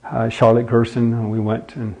Charlotte Gerson, and we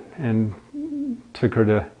went and took her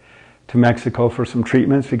to Mexico for some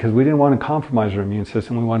treatments, because we didn't want to compromise her immune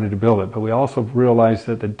system. We wanted to build it, but we also realized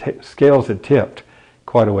that the scales had tipped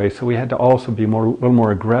quite a way, so we had to also be a little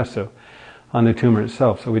more aggressive on the tumor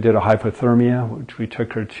itself. So we did a hypothermia, which we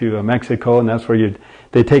took her to Mexico, and that's where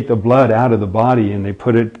they take the blood out of the body and they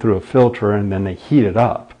put it through a filter, and then they heat it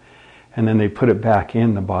up, and then they put it back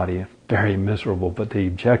in the body. Very miserable, but the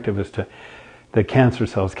objective is the cancer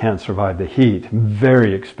cells can't survive the heat.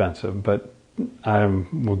 Very expensive, but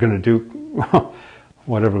we're going to do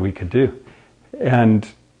whatever we could do. And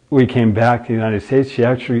we came back to the United States. She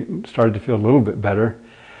actually started to feel a little bit better,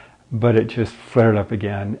 but it just flared up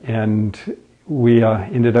again. And we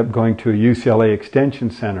ended up going to a UCLA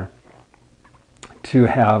Extension Center to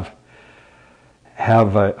have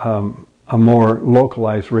a more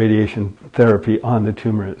localized radiation therapy on the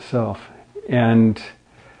tumor itself. And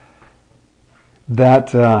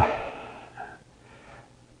that, I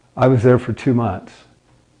was there for 2 months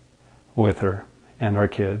with her and our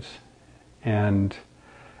kids. And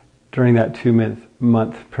during that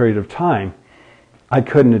 2-month period of time, I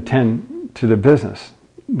couldn't attend to the business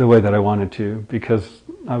the way that I wanted to, because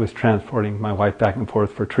I was transporting my wife back and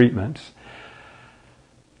forth for treatments.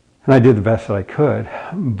 And I did the best that I could,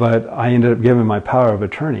 but I ended up giving my power of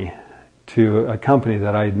attorney to a company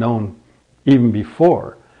that I had known even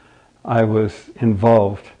before I was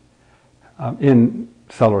involved in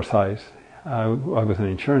Cellercise. I was an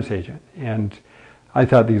insurance agent, and I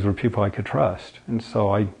thought these were people I could trust. And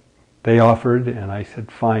so they offered, and I said,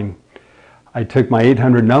 fine. I took my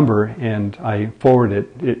 800 number and I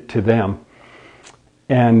forwarded it to them.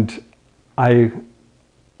 And I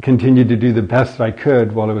continued to do the best I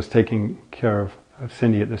could while I was taking care of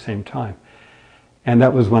Cindy at the same time. And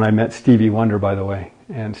that was when I met Stevie Wonder, by the way.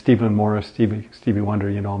 And Stephen Morris, Stevie Wonder,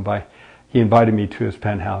 you know him by. He invited me to his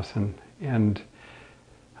penthouse, and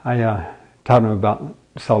I taught him about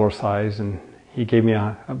Cellercise, and he gave me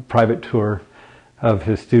a private tour of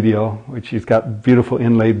his studio, which he's got beautiful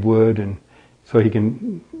inlaid wood, and so he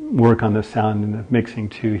can work on the sound and the mixing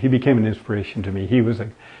too. He became an inspiration to me. He was a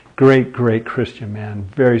great, great Christian man,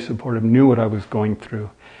 very supportive, knew what I was going through,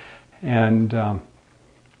 and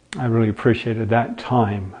I really appreciated that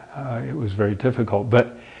time. It was very difficult,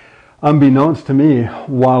 but unbeknownst to me,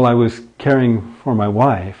 while I was caring for my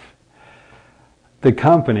wife, the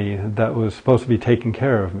company that was supposed to be taking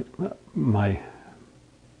care of my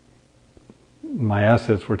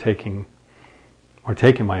assets were taking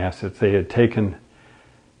my assets. They had taken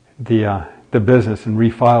the business and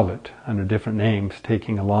refiled it under different names,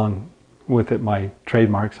 taking along with it my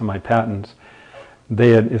trademarks and my patents.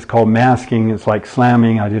 It's called masking. It's like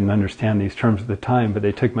slamming. I didn't understand these terms at the time, but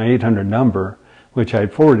they took my 800 number, which I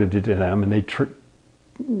had forwarded it to them, and they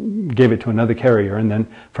gave it to another carrier, and then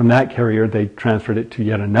from that carrier they transferred it to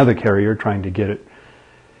yet another carrier, trying to get it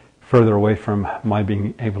further away from my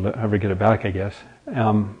being able to ever get it back, I guess.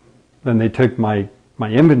 Then they took my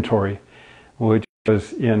inventory, which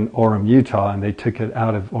was in Orem, Utah, and they took it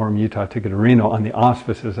out of Orem, Utah, took it to Reno on the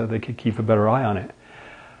auspices that they could keep a better eye on it.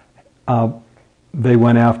 They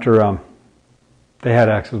went after, they had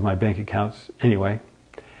access to my bank accounts anyway,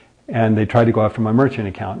 and they tried to go after my merchant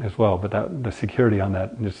account as well, but the security on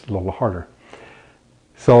that is a little harder.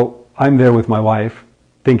 So I'm there with my wife,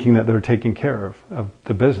 thinking that they're taking care of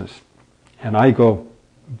the business. And I go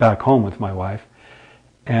back home with my wife,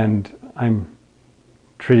 and I'm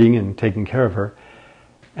treating and taking care of her.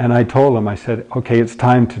 And I told them, I said, okay, it's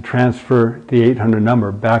time to transfer the 800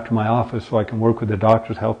 number back to my office so I can work with the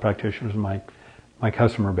doctors, health practitioners, and my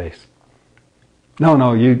customer base.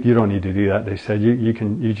 No, you don't need to do that. They said,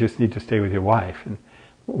 you just need to stay with your wife, and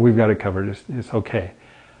we've got it covered. It's okay.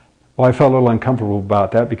 Well, I felt a little uncomfortable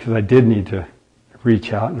about that because I did need to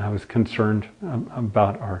reach out, and I was concerned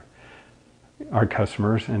about our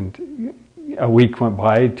customers. And a week went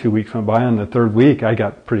by, 2 weeks went by. On the third week, I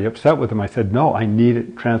got pretty upset with them. I said, no, I need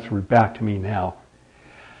it transferred back to me now.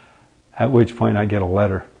 At which point I get a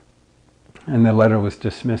letter. And the letter was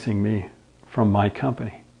dismissing me from my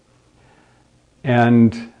company.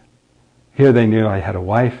 And here they knew I had a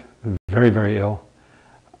wife, very, very ill.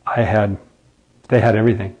 They had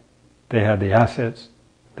everything. They had the assets.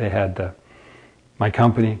 They had my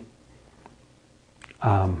company.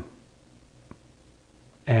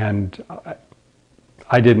 And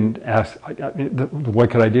I didn't ask, what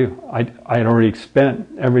could I do? I had already spent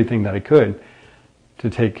everything that I could to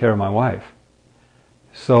take care of my wife.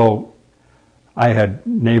 So I had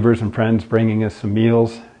neighbors and friends bringing us some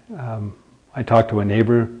meals. I talked to a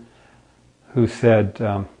neighbor who said,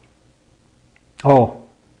 oh,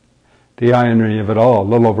 the irony of it all, a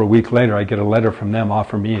little over a week later, I get a letter from them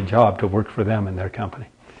offering me a job to work for them in their company,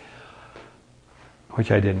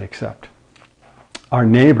 which I didn't accept. Our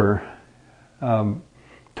neighbor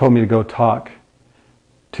told me to go talk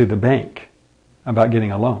to the bank about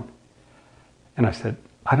getting a loan. And I said,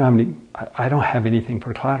 I don't have anything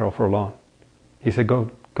for collateral for a loan. He said,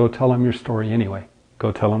 go tell them your story anyway.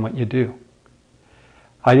 Go tell them what you do.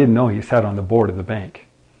 I didn't know he sat on the board of the bank.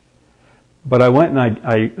 But I went and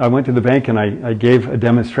I went to the bank and I gave a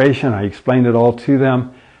demonstration. I explained it all to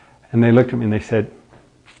them. And they looked at me and they said,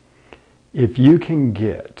 if you can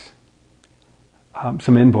get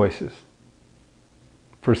some invoices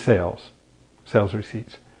for sales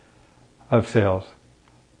receipts of sales,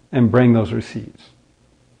 and bring those receipts,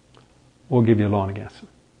 we'll give you a loan against them.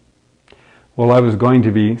 Well, I was going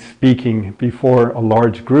to be speaking before a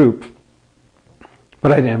large group,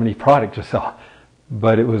 but I didn't have any product to sell.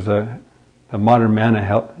 But it was a Modern Manna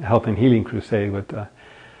Health and Healing Crusade with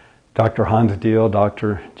Dr. Hans Deal,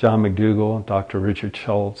 Dr. John McDougall, Dr. Richard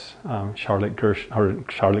Schultz, Charlotte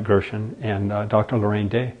Gershon, and Dr. Lorraine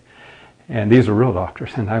Day. And these are real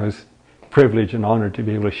doctors, and I was privileged and honored to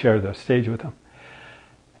be able to share the stage with them.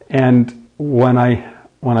 And when I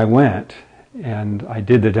went and I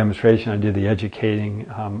did the demonstration, I did the educating,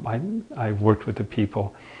 I worked with the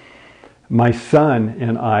people. My son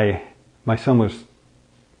was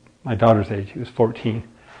my daughter's age, he was 14.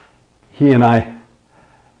 He and I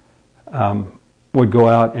would go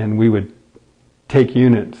out and we would take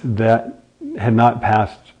units that had not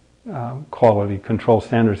passed quality control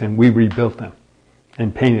standards, and we rebuilt them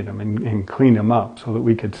and painted them and cleaned them up so that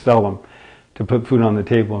we could sell them to put food on the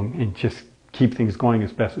table and just keep things going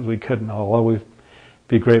as best as we could. And I'll always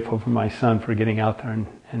be grateful for my son for getting out there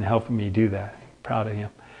and helping me do that. Proud of him.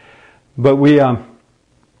 But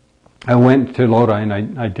I went to Lodi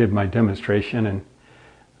and I did my demonstration, and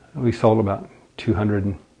we sold about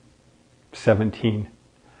 217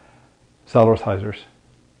 Cellercisers.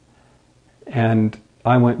 And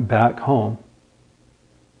I went back home,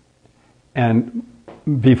 and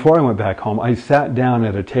before I went back home, I sat down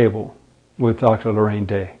at a table with Dr. Lorraine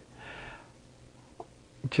Day.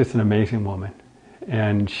 Just an amazing woman.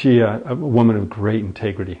 And she, a woman of great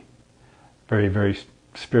integrity, very, very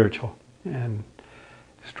spiritual and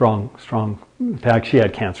strong. In fact, she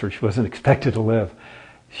had cancer. She wasn't expected to live.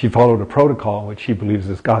 She followed a protocol, which she believes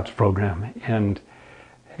is God's program. And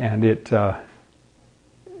the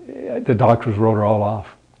doctors wrote her all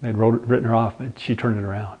off. They'd written her off, but she turned it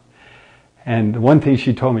around. And the one thing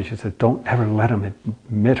she told me, she said, don't ever let them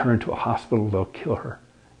admit her into a hospital, they'll kill her.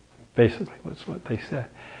 Basically, was what they said.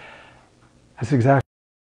 That's exactly.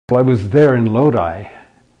 Well, I was there in Lodi,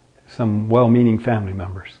 some well-meaning family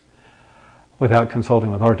members, without consulting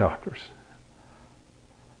with our doctors.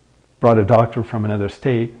 Brought a doctor from another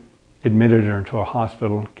state, admitted her into a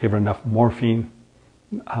hospital, gave her enough morphine,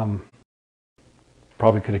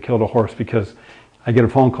 probably could have killed a horse, because I get a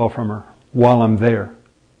phone call from her while I'm there,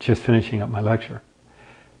 just finishing up my lecture.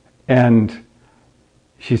 And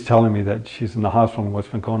she's telling me that she's in the hospital and what's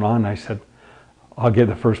been going on. And I said, I'll get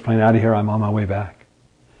the first plane out of here. I'm on my way back.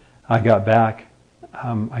 I got back.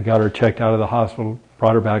 I got her checked out of the hospital,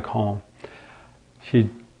 brought her back home. The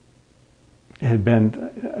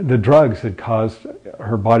drugs had caused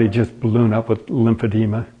her body just balloon up with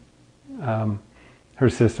lymphedema. Her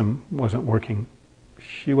system wasn't working.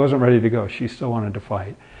 She wasn't ready to go. She still wanted to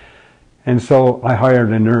fight. And so I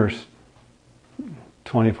hired a nurse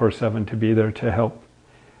 24/7 to be there to help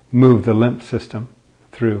move the lymph system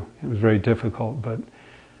through. It was very difficult, but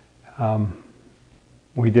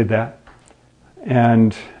we did that.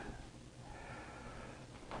 And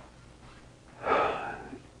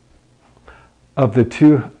of the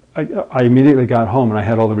two, I immediately got home and I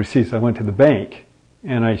had all the receipts. I went to the bank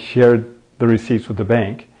and I shared the receipts with the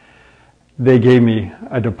bank. They gave me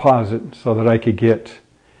a deposit so that I could get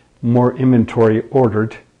more inventory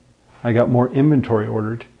ordered. I got more inventory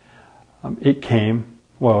ordered. It came.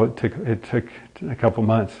 Well, it took a couple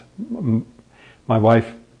months. My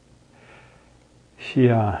wife, she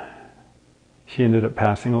ended up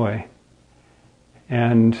passing away,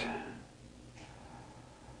 and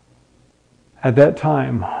at that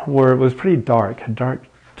time, where it was pretty dark, a dark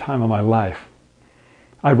time of my life,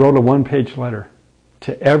 I wrote a one-page letter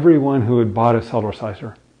to everyone who had bought a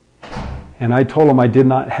Cellerciser. And I told them I did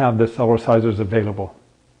not have the Cellercisers available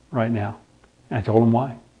right now. And I told them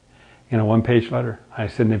why. In a one-page letter. I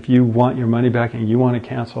said, if you want your money back and you want to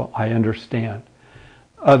cancel, I understand.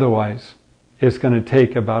 Otherwise, it's going to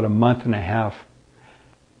take about a month and a half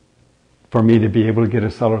for me to be able to get a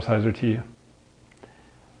Cellerciser to you.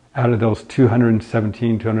 Out of those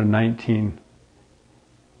 217, 219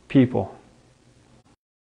 people,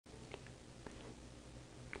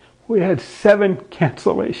 we had 7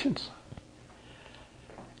 cancellations.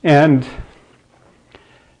 And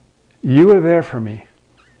you were there for me.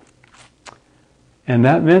 And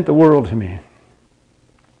that meant the world to me.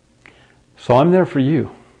 So I'm there for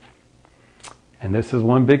you. And this is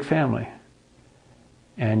one big family.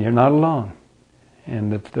 And you're not alone.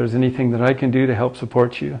 And if there's anything that I can do to help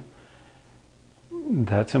support you,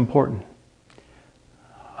 that's important.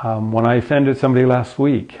 When I offended somebody last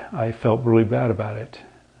week, I felt really bad about it.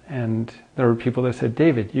 And there were people that said,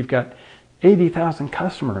 David, you've got 80,000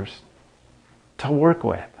 customers to work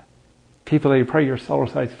with. People that are part of your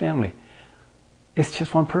Cellercise family. It's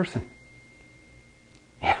just one person.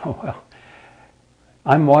 Yeah, well,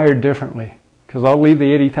 I'm wired differently, because I'll leave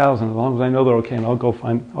the 80,000 as long as I know they're okay, and I'll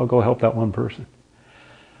go help that one person.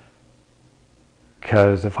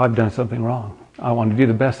 Because if I've done something wrong, I want to do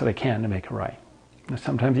the best that I can to make it right. And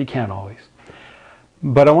sometimes you can't always.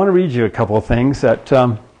 But I want to read you a couple of things that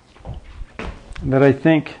that I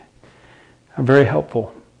think are very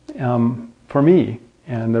helpful for me,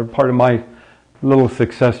 and they're part of my little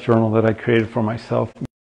success journal that I created for myself.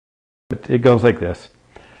 It goes like this.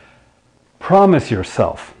 Promise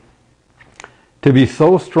yourself to be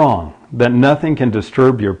so strong that nothing can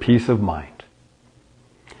disturb your peace of mind.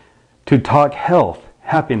 To talk health,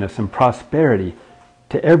 happiness, and prosperity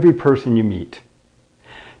to every person you meet.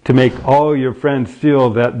 To make all your friends feel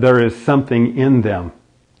that there is something in them,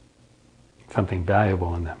 something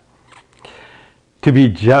valuable in them. To be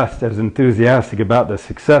just as enthusiastic about the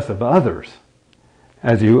success of others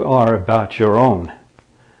as you are about your own.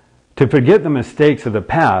 To forget the mistakes of the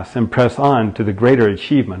past and press on to the greater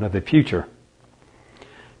achievement of the future.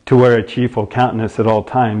 To wear a cheerful countenance at all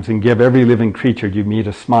times and give every living creature you meet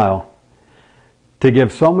a smile. To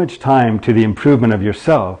give so much time to the improvement of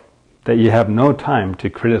yourself that you have no time to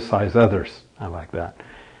criticize others. I like that.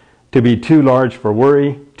 To be too large for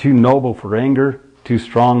worry, too noble for anger, too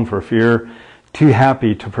strong for fear, too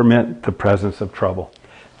happy to permit the presence of trouble.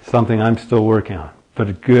 Something I'm still working on, but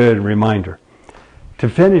a good reminder. To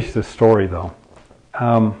finish the story, though,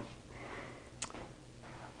 I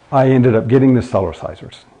ended up getting the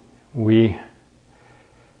Cellercisers.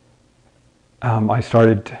 I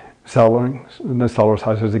started selling the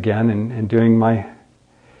Cellercisers again and doing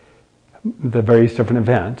the various different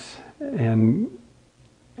events, and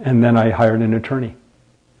then I hired an attorney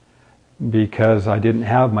because I didn't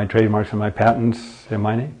have my trademarks and my patents in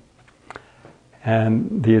my name.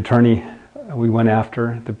 And the attorney, we went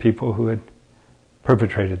after the people who had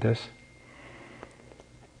perpetrated this.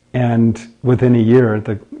 And within a year, I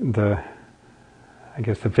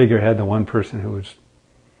guess the figurehead, the one person who was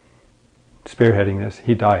spearheading this,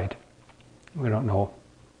 he died. We don't know,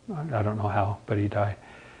 I don't know how, but he died.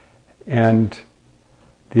 And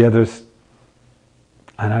the others,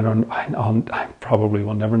 and I probably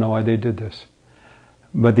will never know why they did this,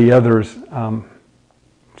 but the others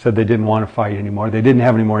said they didn't want to fight anymore. They didn't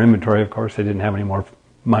have any more inventory, of course. They didn't have any more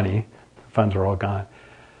money. The funds were all gone.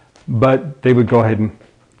 But they would go ahead and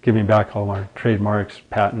give me back all our trademarks,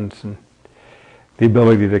 patents, and the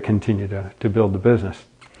ability to continue to build the business.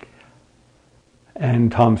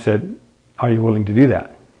 And Tom said, are you willing to do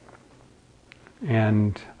that?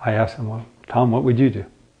 And I asked him, well, Tom, what would you do?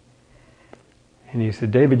 And he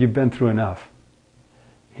said, David, you've been through enough.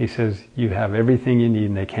 He says, you have everything you need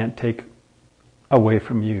and they can't take away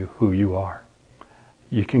from you who you are.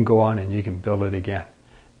 You can go on and you can build it again.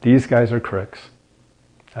 These guys are crooks.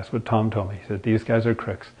 That's what Tom told me. He said, these guys are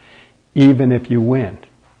crooks. Even if you win,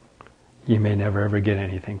 you may never ever get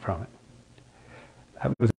anything from it.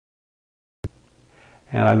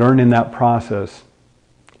 And I learned in that process,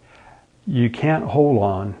 you can't hold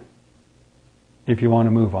on if you want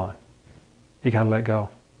to move on. You got to let go.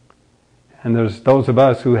 And there's those of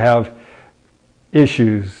us who have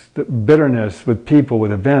issues, bitterness with people,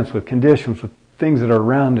 with events, with conditions, with things that are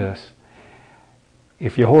around us.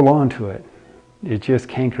 If you hold on to it, it just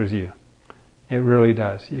cankers you. It really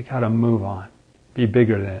does. You got to move on. Be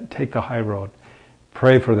bigger than it. Take the high road.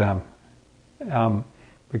 Pray for them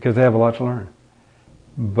because they have a lot to learn.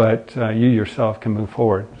 But you yourself can move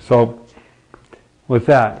forward. So with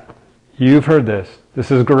that, you've heard this.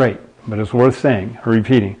 This is great, but it's worth saying or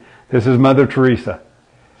repeating. This is Mother Teresa.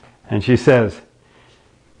 And she says,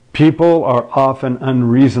 people are often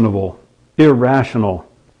unreasonable, irrational,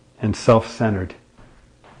 and self-centered.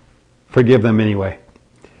 Forgive them anyway.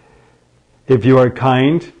 If you are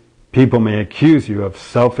kind, people may accuse you of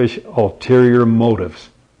selfish, ulterior motives.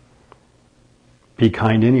 Be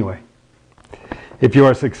kind anyway. If you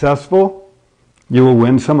are successful, you will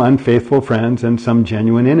win some unfaithful friends and some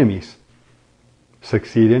genuine enemies.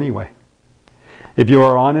 Succeed anyway. If you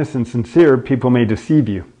are honest and sincere, people may deceive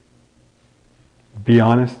you. Be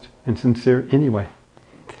honest and sincere anyway.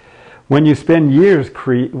 When you spend years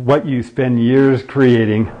what you spend years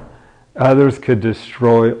creating, others could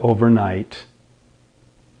destroy overnight.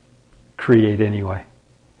 Create anyway.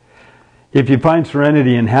 If you find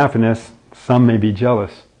serenity and happiness, some may be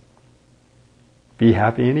jealous. Be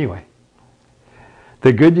happy anyway.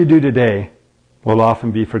 The good you do today will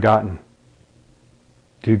often be forgotten.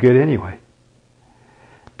 Do good anyway.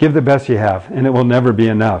 Give the best you have, and it will never be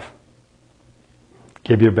enough.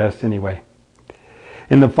 Give your best anyway.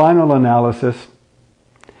 In the final analysis,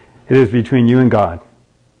 it is between you and God.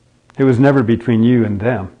 It was never between you and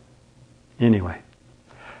them. Anyway.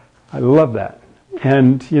 I love that.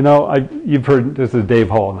 And, you know, you've heard, this is Dave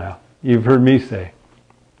Hall now. You've heard me say,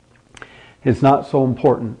 it's not so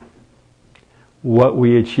important what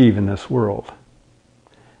we achieve in this world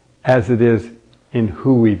as it is in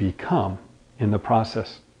who we become in the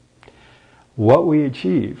process. What we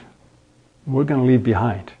achieve, we're going to leave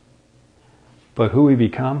behind. But who we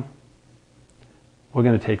become, we're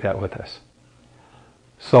going to take that with us.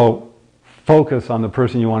 So focus on the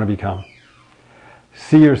person you want to become.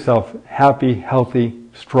 See yourself happy, healthy,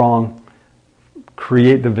 strong.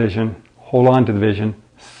 Create the vision. Hold on to the vision.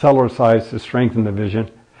 Cellercise to strengthen the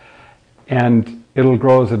vision. And it'll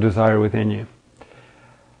grow as a desire within you.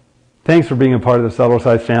 Thanks for being a part of the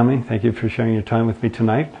Cellercise family. Thank you for sharing your time with me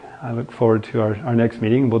tonight. I look forward to our next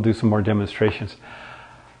meeting. We'll do some more demonstrations.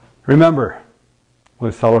 Remember,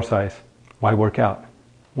 with Cellercise, why work out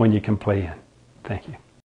when you can play in? Thank you.